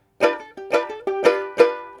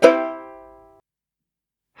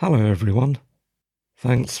Hello, everyone.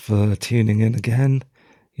 Thanks for tuning in again.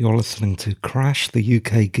 You're listening to Crash, the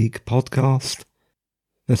UK Geek podcast.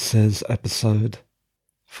 This is episode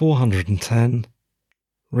 410,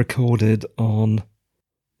 recorded on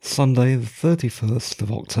Sunday, the 31st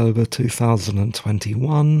of October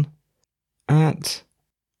 2021 at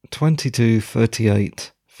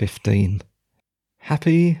 22:38:15.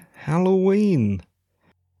 Happy Halloween!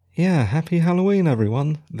 Yeah, happy Halloween,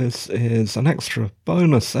 everyone. This is an extra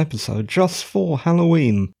bonus episode just for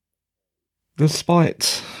Halloween.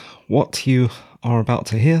 Despite what you are about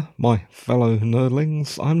to hear, my fellow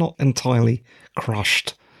nerdlings, I'm not entirely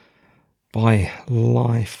crushed by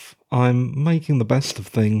life. I'm making the best of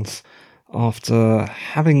things after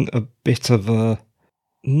having a bit of a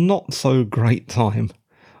not so great time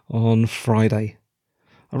on Friday.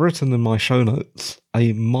 I've written in my show notes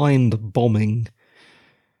a mind-bombing.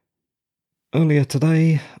 Earlier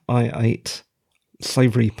today, I ate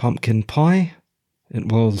savoury pumpkin pie.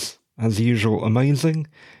 It was, as usual, amazing.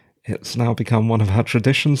 It's now become one of our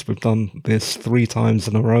traditions. We've done this 3 times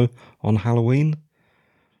in a row on Halloween.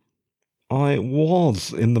 I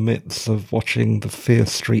was in the midst of watching the Fear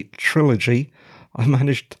Street trilogy. I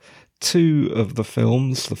managed 2 of the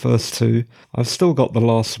films, the first 2. I've still got the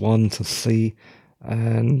last one to see,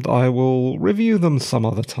 and I will review them some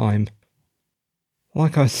other time.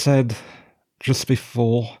 Like I said just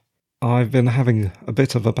before, I've been having a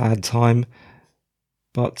bit of a bad time,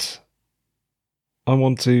 but I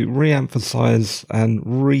want to re-emphasize and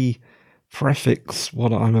re-prefix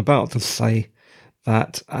what I'm about to say,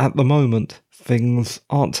 that at the moment things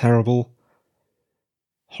aren't terrible.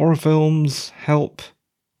 Horror films help,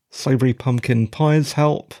 savoury pumpkin pies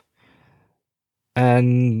help,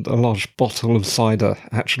 and a large bottle of cider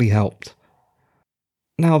actually helped.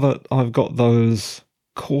 Now that I've got those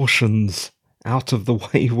cautions out of the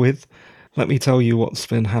way with, let me tell you what's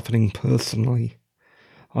been happening personally.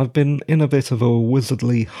 I've been in a bit of a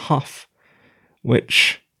wizardly huff,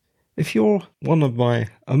 which, if you're one of my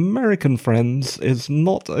American friends, is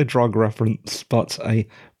not a drug reference, but a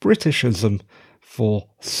Britishism for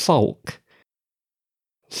sulk.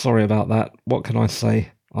 Sorry about that. What can I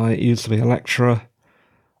say? I used to be a lecturer.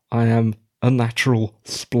 I am a natural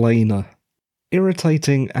splainer.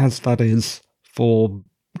 Irritating as that is for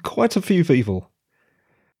quite a few people.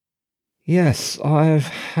 Yes, I've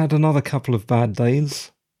had another couple of bad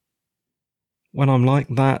days. When I'm like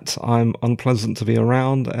that, I'm unpleasant to be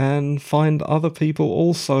around and find other people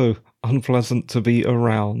also unpleasant to be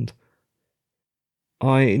around.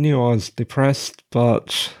 I knew I was depressed,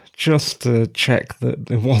 but just to check that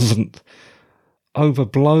it wasn't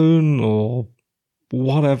overblown or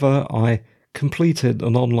whatever, I completed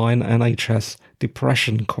an online NHS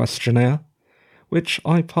depression questionnaire, which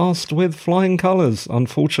I passed with flying colours,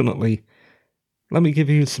 unfortunately. Let me give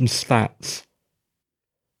you some stats.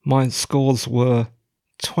 My scores were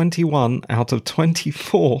 21 out of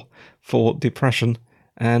 24 for depression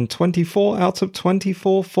and 24 out of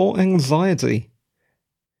 24 for anxiety.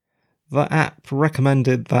 The app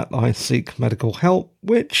recommended that I seek medical help,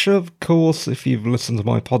 which, of course, if you've listened to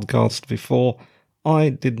my podcast before, I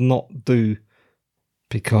did not do,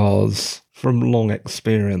 because from long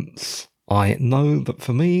experience, I know that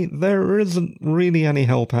for me, there isn't really any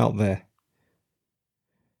help out there.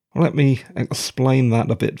 Let me explain that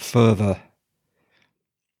a bit further.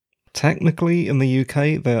 Technically, in the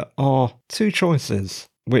UK, there are 2 choices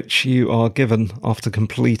which you are given after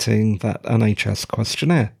completing that NHS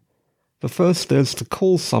questionnaire. The first is to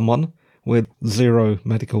call someone with 0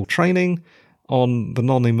 medical training on the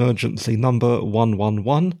non-emergency number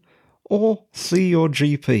 111 or see your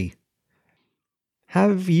GP.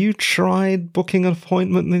 Have you tried booking an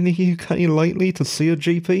appointment in the UK lately to see a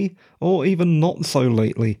GP? Or even not so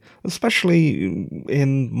lately, especially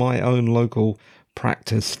in my own local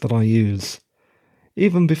practice that I use.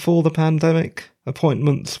 Even before the pandemic,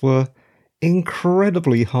 appointments were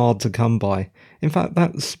incredibly hard to come by. In fact,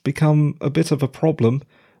 that's become a bit of a problem,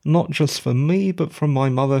 not just for me, but for my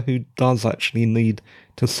mother, who does actually need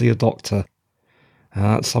to see a doctor.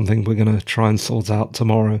 That's something we're going to try and sort out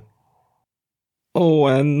tomorrow. Oh,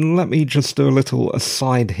 and let me just do a little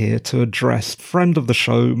aside here to address friend of the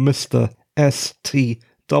show, Mr.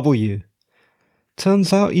 STW.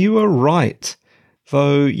 Turns out you were right,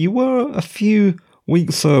 though you were a few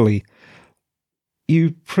weeks early.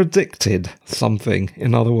 You predicted something,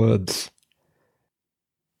 in other words.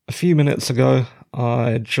 A few minutes ago,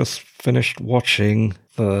 I just finished watching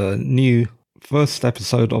the new first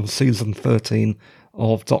episode of season 13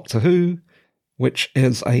 of Doctor Who, which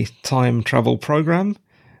is a time travel program,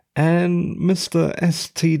 and Mr.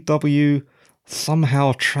 STW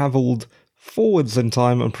somehow travelled forwards in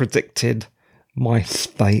time and predicted my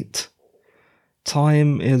fate.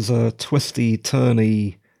 Time is a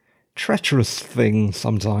twisty-turny, treacherous thing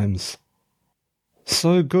sometimes.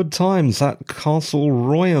 So good times at Castle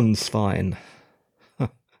Royenstein.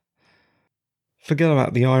 Forget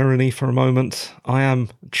about the irony for a moment. I am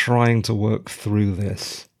trying to work through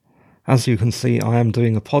this. As you can see, I am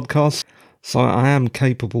doing a podcast, so I am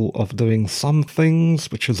capable of doing some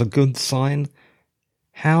things, which is a good sign.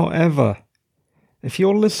 However, if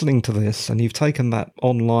you're listening to this and you've taken that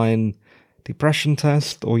online depression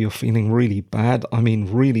test, or you're feeling really bad, I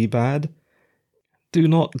mean really bad, do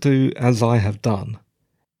not do as I have done.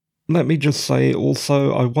 Let me just say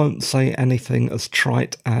also, I won't say anything as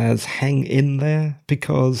trite as hang in there,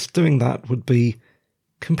 because doing that would be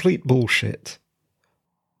complete bullshit.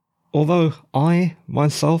 Although I,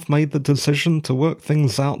 myself, made the decision to work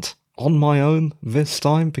things out on my own this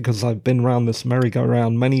time, because I've been round this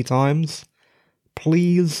merry-go-round many times,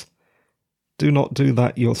 please do not do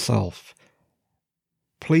that yourself.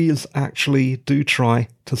 Please actually do try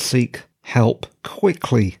to seek help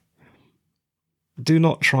quickly. Do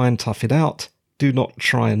not try and tough it out. Do not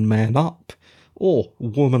try and man up, or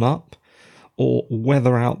woman up, or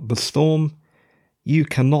weather out the storm. You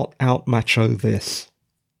cannot out-macho this.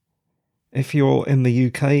 If you're in the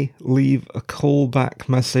UK, leave a callback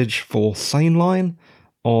message for Saneline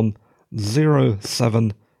on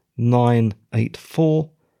 07984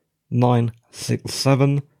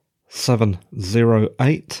 967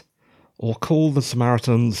 708, or call the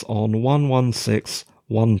Samaritans on 116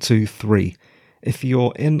 123. If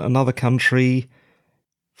you're in another country,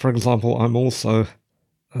 for example, I'm also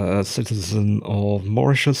a citizen of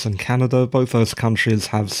Mauritius and Canada. Both those countries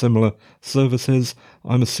have similar services.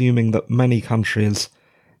 I'm assuming that many countries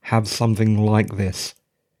have something like this.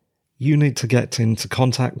 You need to get into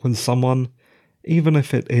contact with someone, even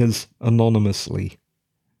if it is anonymously.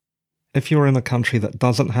 If you're in a country that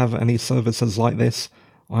doesn't have any services like this,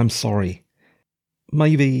 I'm sorry.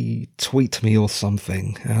 Maybe tweet me or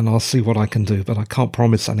something, and I'll see what I can do, but I can't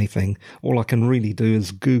promise anything. All I can really do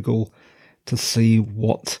is Google to see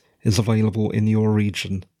what is available in your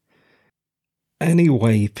region.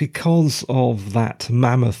 Anyway, because of that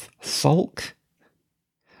mammoth sulk,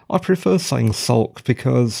 I prefer saying sulk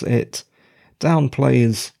because it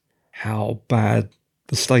downplays how bad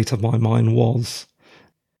the state of my mind was.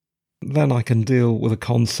 Then I can deal with the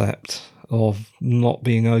concept of not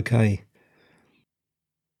being okay.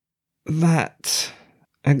 That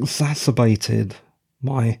exacerbated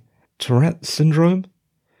my Tourette syndrome,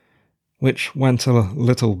 which went a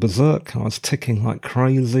little berserk. I was ticking like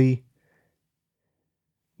crazy,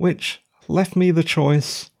 which left me the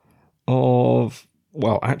choice of,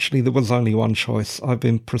 well, actually there was only one choice. I've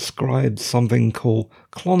been prescribed something called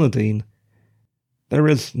clonidine. There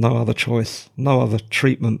is no other choice, no other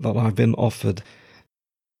treatment that I've been offered.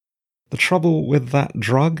 The trouble with that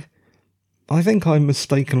drug, I think I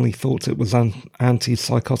mistakenly thought it was an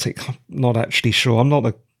antipsychotic. I'm not actually sure. I'm not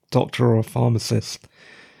a doctor or a pharmacist.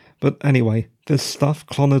 But anyway, this stuff,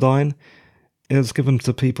 clonidine, is given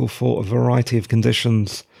to people for a variety of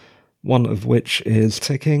conditions, one of which is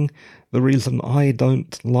ticking. The reason I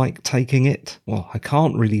don't like taking it, well, I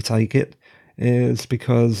can't really take it, is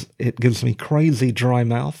because it gives me crazy dry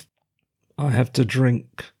mouth. I have to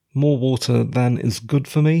drink more water than is good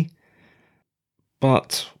for me.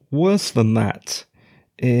 But worse than that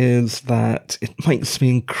is that it makes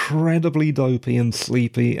me incredibly dopey and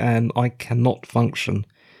sleepy, and I cannot function.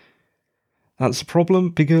 That's a problem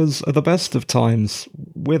because at the best of times,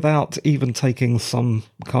 without even taking some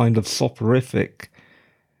kind of soporific,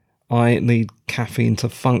 I need caffeine to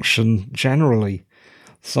function generally.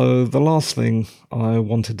 So the last thing I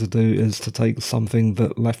wanted to do is to take something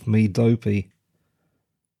that left me dopey.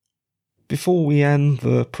 Before we end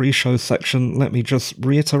the pre-show section, let me just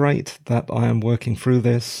reiterate that I am working through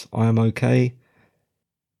this. I am okay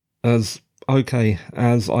as I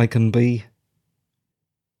can be.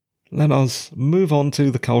 Let us move on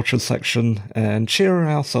to the culture section and cheer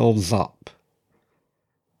ourselves up.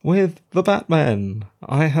 With The Batman,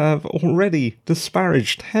 I have already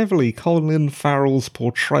disparaged heavily Colin Farrell's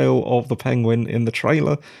portrayal of the Penguin in the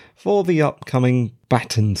trailer for the upcoming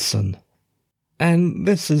Pattinson. And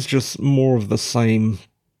this is just more of the same.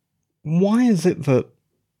 Why is it that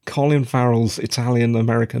Colin Farrell's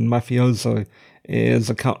Italian-American mafioso is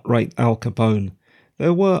a cut-rate Al Capone?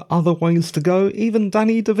 There were other ways to go. Even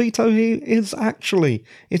Danny DeVito, he is actually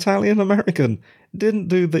Italian-American. Didn't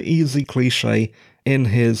do the easy cliche in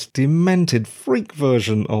his demented freak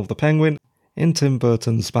version of the Penguin in Tim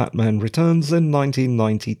Burton's Batman Returns in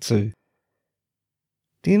 1992.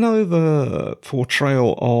 Do you know the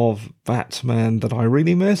portrayal of Batman that I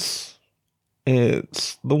really miss?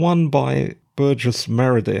 It's the one by Burgess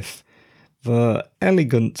Meredith, the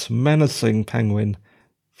elegant, menacing penguin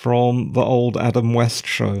from the old Adam West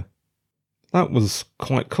show. That was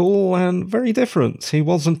quite cool and very different. He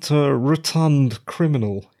wasn't a rotund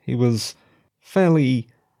criminal. He was fairly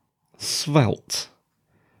svelte,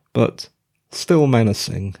 but still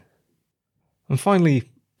menacing. And finally,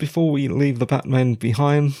 before we leave the Batman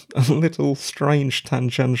behind, a little strange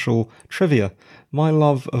tangential trivia. My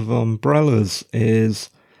love of umbrellas is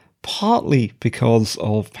partly because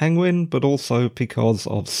of Penguin, but also because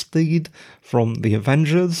of Steed from the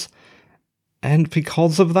Avengers. And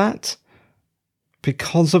because of that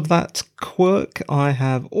quirk, I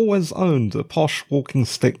have always owned a posh walking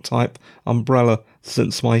stick type umbrella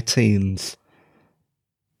since my teens.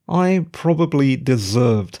 I probably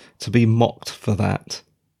deserved to be mocked for that.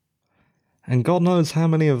 And God knows how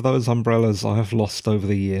many of those umbrellas I have lost over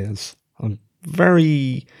the years. I'm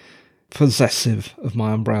very possessive of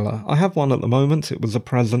my umbrella. I have one at the moment. It was a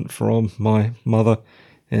present from my mother.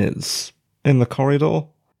 It's in the corridor,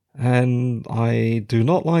 and I do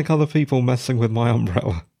not like other people messing with my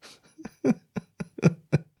umbrella. I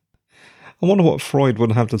wonder what Freud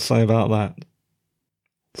would have to say about that.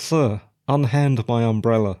 Sir, unhand my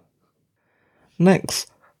umbrella.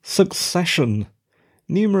 Next, Succession.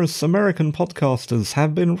 Numerous American podcasters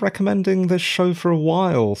have been recommending this show for a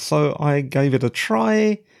while, so I gave it a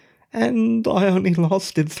try, and I only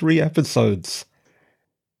lasted 3 episodes.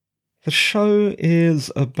 The show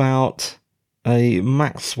is about a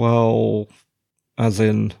Maxwell, as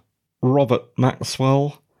in Robert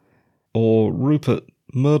Maxwell, or Rupert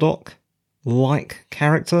Murdoch-like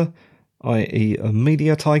character, i.e. a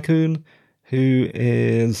media tycoon, who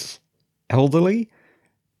is elderly,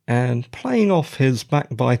 and playing off his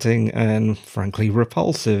backbiting and frankly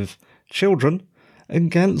repulsive children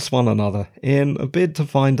against one another in a bid to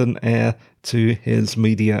find an heir to his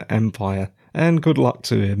media empire. And good luck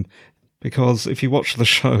to him, because if you watch the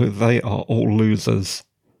show, they are all losers.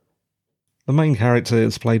 The main character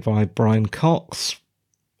is played by Brian Cox,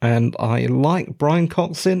 and I like Brian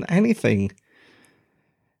Cox in anything.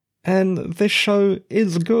 And this show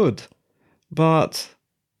is good, but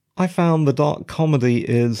I found the dark comedy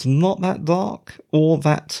is not that dark or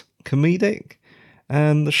that comedic,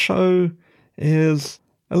 and the show is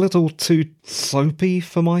a little too soapy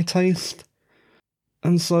for my taste.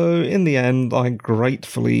 And so, in the end, I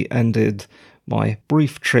gratefully ended my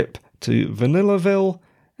brief trip to Vanillaville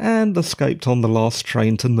and escaped on the last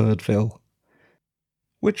train to Nerdville.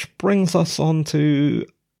 Which brings us on to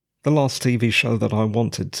the last TV show that I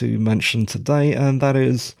wanted to mention today, and that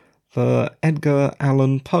is the Edgar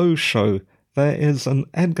Allan Poe show. There is an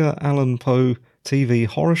Edgar Allan Poe TV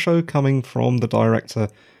horror show coming from the director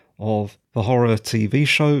of the horror TV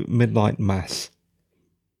show Midnight Mass.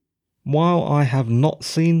 While I have not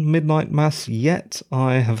seen Midnight Mass yet,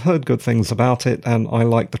 I have heard good things about it, and I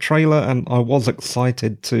liked the trailer, and I was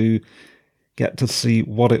excited to get to see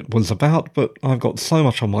what it was about, but I've got so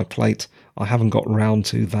much on my plate, I haven't got round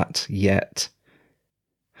to that yet.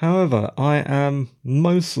 However, I am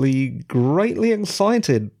mostly greatly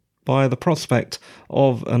excited by the prospect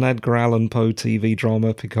of an Edgar Allan Poe TV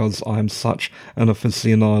drama because I am such an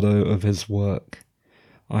aficionado of his work.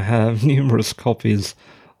 I have numerous copies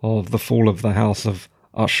of The Fall of the House of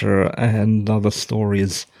Usher and other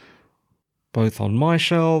stories, both on my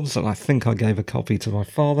shelves, and I think I gave a copy to my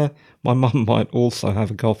father. My mum might also have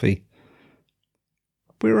a copy.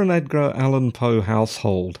 We're an Edgar Allan Poe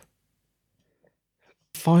household.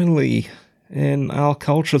 Finally, in our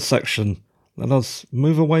culture section, let us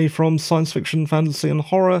move away from science fiction, fantasy and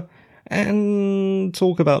horror and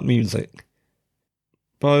talk about music.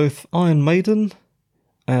 Both Iron Maiden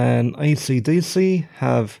and AC/DC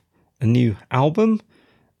have a new album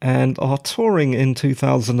and are touring in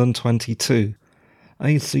 2022.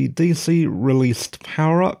 AC/DC released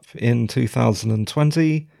Power Up in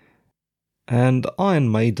 2020, and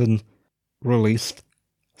Iron Maiden released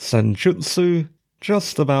Senjutsu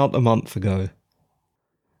just about a month ago.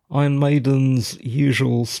 Iron Maiden's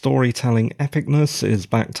usual storytelling epicness is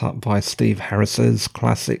backed up by Steve Harris's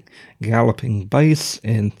classic galloping bass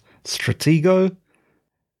in Stratego.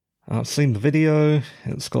 I've seen the video,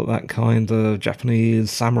 it's got that kind of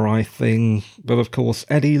Japanese samurai thing, but of course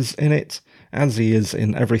Eddie's in it, as he is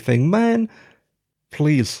in everything. Man,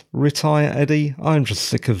 please retire Eddie, I'm just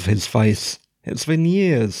sick of his face. It's been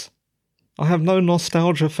years. I have no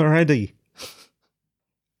nostalgia for Eddie.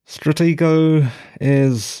 Stratego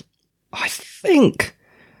is, I think,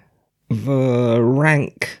 the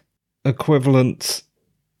rank equivalent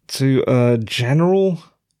to a general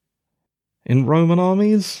in Roman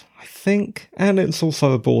armies, I think, and it's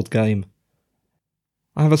also a board game.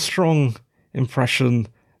 I have a strong impression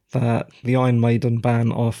that the Iron Maiden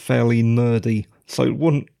band are fairly nerdy, so it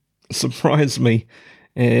wouldn't surprise me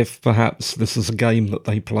if perhaps this is a game that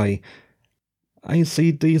they play.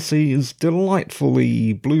 AC/DC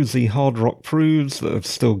delightfully bluesy hard rock proves that have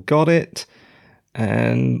still got it,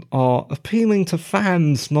 and are appealing to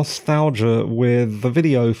fans' nostalgia with the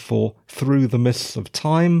video for Through the Mists of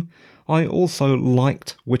Time. I also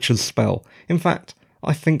liked Witcher's Spell. In fact,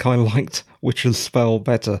 I think I liked Witcher's Spell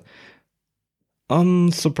better.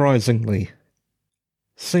 Unsurprisingly.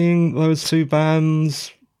 Seeing those two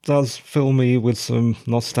bands does fill me with some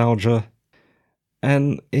nostalgia,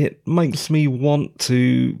 and it makes me want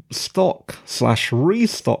to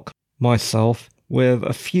stock/restock myself with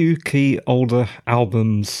a few key older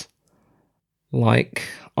albums, like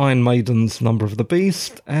Iron Maiden's Number of the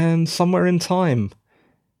Beast and Somewhere in Time.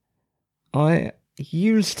 I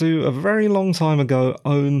used to, a very long time ago,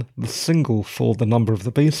 own the single for The Number of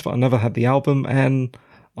the Beast, but I never had the album, and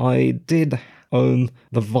I did own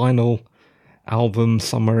the vinyl album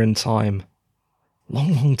Somewhere in Time.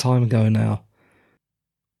 Long time ago now.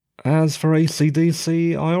 As for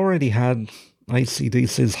AC/DC, I already had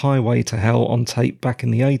AC/DC's Highway to Hell on tape back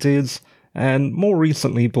in the 80s, and more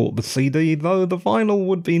recently bought the CD, though the vinyl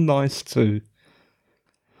would be nice too.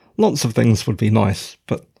 Lots of things would be nice,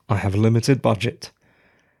 but I have a limited budget.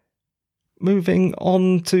 Moving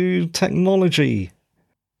on to technology.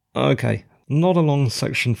 Okay, not a long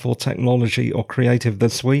section for technology or creative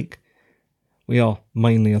this week. We are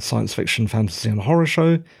mainly a science fiction, fantasy and horror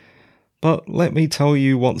show, but let me tell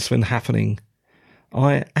you what's been happening.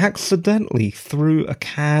 I accidentally threw a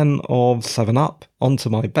can of 7-Up onto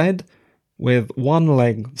my bed, with one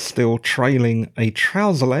leg still trailing a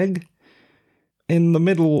trouser leg. In the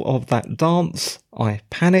middle of that dance, I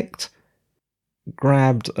panicked,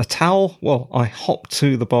 grabbed a towel. Well, I hopped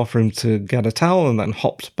to the bathroom to get a towel and then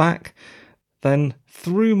hopped back, then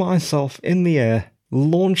threw myself in the air,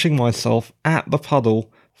 launching myself at the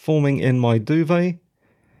puddle forming in my duvet,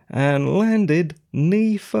 and landed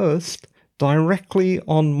knee first directly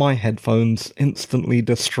on my headphones, instantly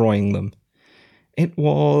destroying them. It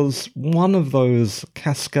was one of those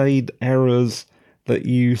cascade errors that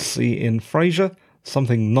you see in Frasier,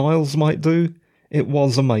 something Niles might do. It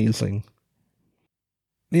was amazing.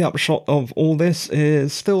 The upshot of all this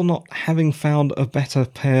is, still not having found a better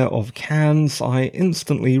pair of cans, I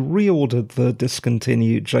instantly reordered the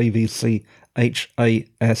discontinued JVC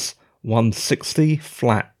HAS 160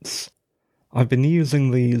 flats. I've been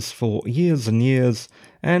using these for years and years,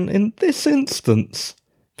 and in this instance,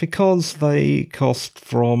 because they cost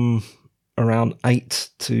from around £8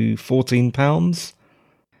 to £14,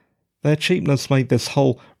 their cheapness made this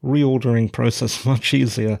whole reordering process much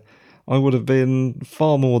easier. I would have been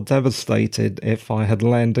far more devastated if I had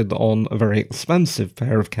landed on a very expensive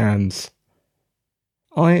pair of cans.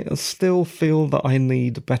 I still feel that I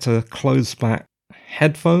need better closed-back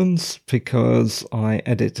headphones because I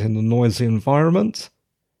edit in a noisy environment.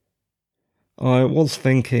 I was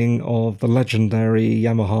thinking of the legendary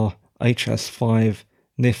Yamaha HS5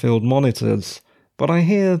 near-field monitors, but I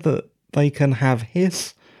hear that they can have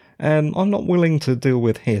hiss, and I'm not willing to deal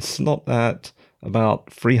with hiss, not at about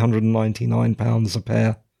 £399 a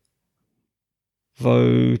pair.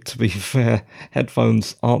 Though, to be fair,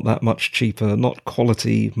 headphones aren't that much cheaper, not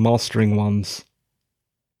quality mastering ones.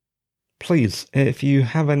 Please, if you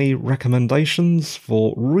have any recommendations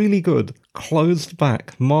for really good,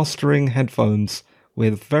 closed-back mastering headphones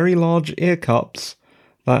with very large ear cups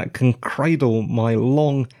that can cradle my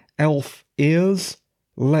long elf ears,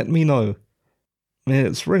 let me know.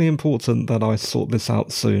 It's really important that I sort this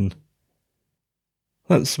out soon.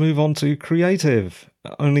 Let's move on to creative.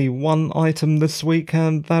 Only one item this week,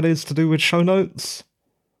 and that is to do with show notes.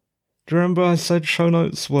 Do you remember I said show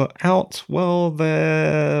notes were out? Well,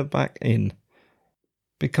 they're back in.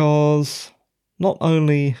 Because not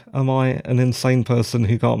only am I an insane person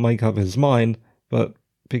who can't make up his mind, but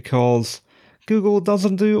because Google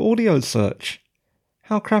doesn't do audio search.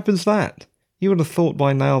 How crap is that? You would have thought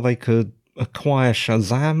by now they could acquire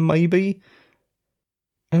Shazam, maybe?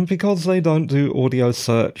 And because they don't do audio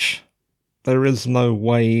search, there is no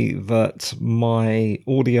way that my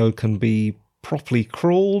audio can be properly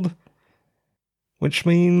crawled, which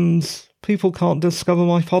means people can't discover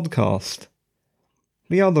my podcast.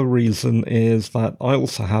 The other reason is that I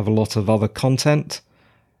also have a lot of other content,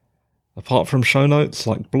 apart from show notes,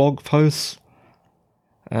 like blog posts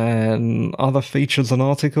and other features and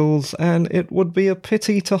articles, and it would be a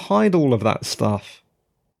pity to hide all of that stuff.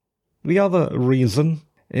 The other reason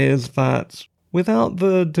is that Without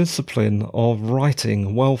the discipline of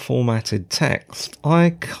writing well-formatted text,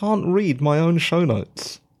 I can't read my own show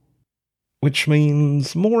notes. Which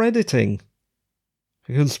means more editing.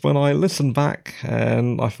 Because when I listen back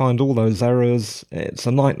and I find all those errors, it's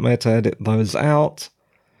a nightmare to edit those out.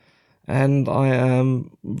 And I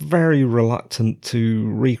am very reluctant to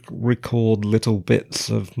re-record little bits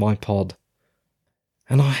of my pod.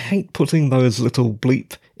 And I hate putting those little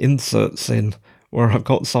bleep inserts in where I've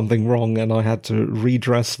got something wrong and I had to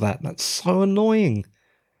redress that. That's so annoying.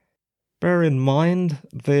 Bear in mind,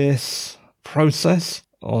 this process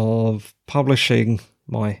of publishing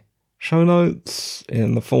my show notes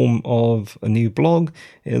in the form of a new blog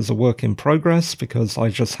is a work in progress because I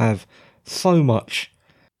just have so much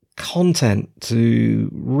content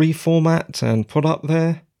to reformat and put up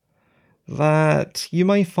there that you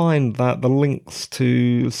may find that the links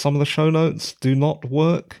to some of the show notes do not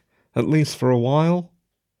work, at least for a while.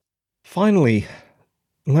 Finally,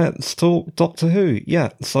 let's talk Doctor Who. Yeah,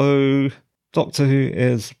 so Doctor Who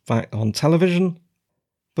is back on television.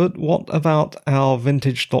 But what about our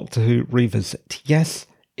vintage Doctor Who revisit? Yes,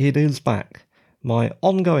 it is back. My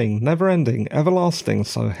ongoing, never-ending, everlasting,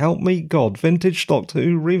 so help me God, vintage Doctor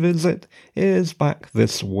Who revisit is back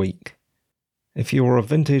this week. If you're a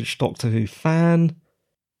vintage Doctor Who fan,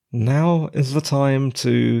 now is the time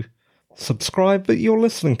to subscribe, but you're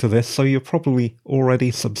listening to this, so you're probably already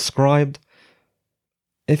subscribed.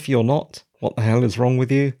 If you're not, what the hell is wrong with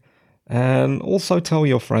you? And also tell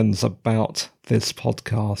your friends about this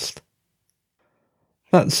podcast.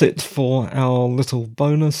 That's it for our little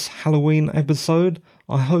bonus Halloween episode.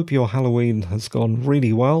 I hope your Halloween has gone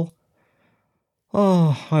really well.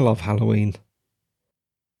 I love Halloween.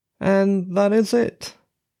 And that is it.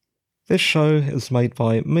 This show is made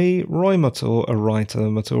by me, Roy Matur, a writer.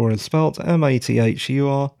 Matur is spelt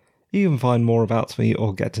M-A-T-H-U-R. You can find more about me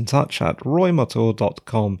or get in touch at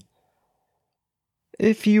roymatur.com.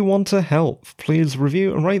 If you want to help, please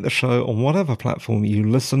review and rate the show on whatever platform you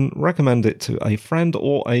listen, recommend it to a friend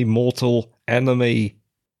or a mortal enemy,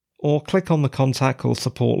 or click on the contact or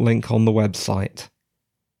support link on the website.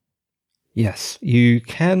 Yes, you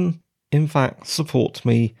can, in fact, support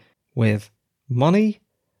me with money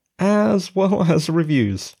as well as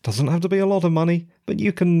reviews. Doesn't have to be a lot of money, but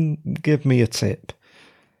you can give me a tip.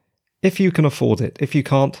 If you can afford it. If you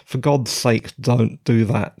can't, for God's sake, don't do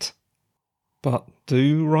that. But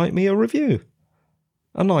do write me a review.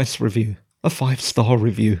 A nice review. A 5-star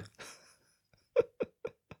review.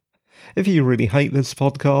 If you really hate this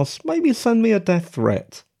podcast, maybe send me a death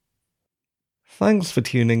threat. Thanks for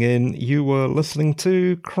tuning in. You were listening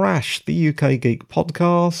to Crash, the UK Geek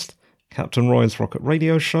podcast, Captain Roy's Rocket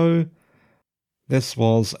Radio Show. This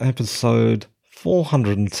was episode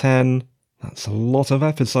 410. That's a lot of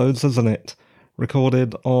episodes, isn't it?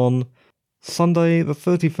 Recorded on Sunday, the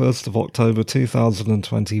 31st of October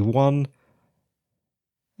 2021.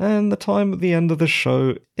 And the time at the end of the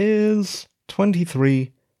show is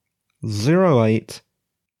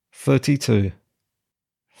 23:08:32.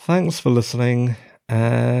 Thanks for listening,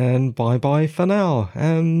 and bye-bye for now,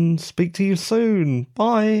 and speak to you soon.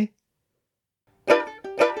 Bye!